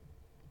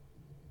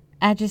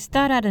I just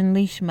thought I'd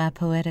unleash my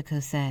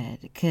poetical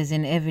side, 'cause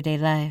in everyday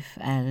life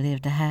I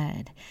live to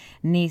hide.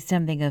 Need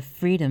something of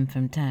freedom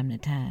from time to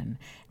time.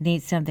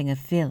 Need something of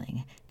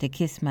feeling, to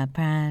kiss my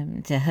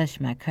prime, to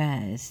hush my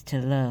cries, to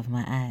love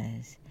my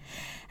eyes.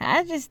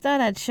 I just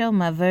thought I'd show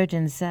my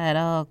virgin side,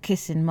 all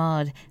kissing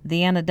Maud,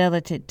 the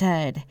unadulterated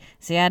tide.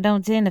 See, I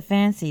don't tend to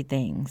fancy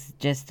things,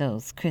 just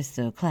those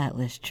crystal,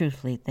 cloudless,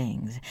 truthly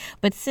things.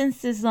 But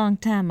since this long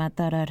time I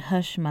thought I'd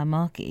hush my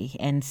monkey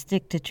and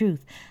stick to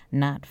truth,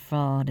 not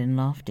fraud and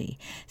lofty.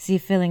 See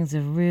feelings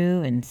of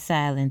rue and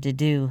silent to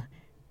do.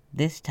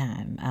 This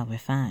time I'll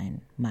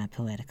refine my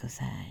poetical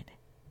side.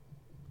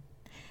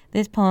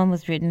 This poem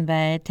was written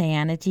by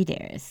Tayana G.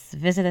 Darris.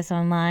 Visit us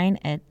online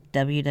at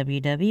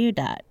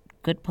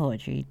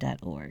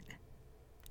www.goodpoetry.org.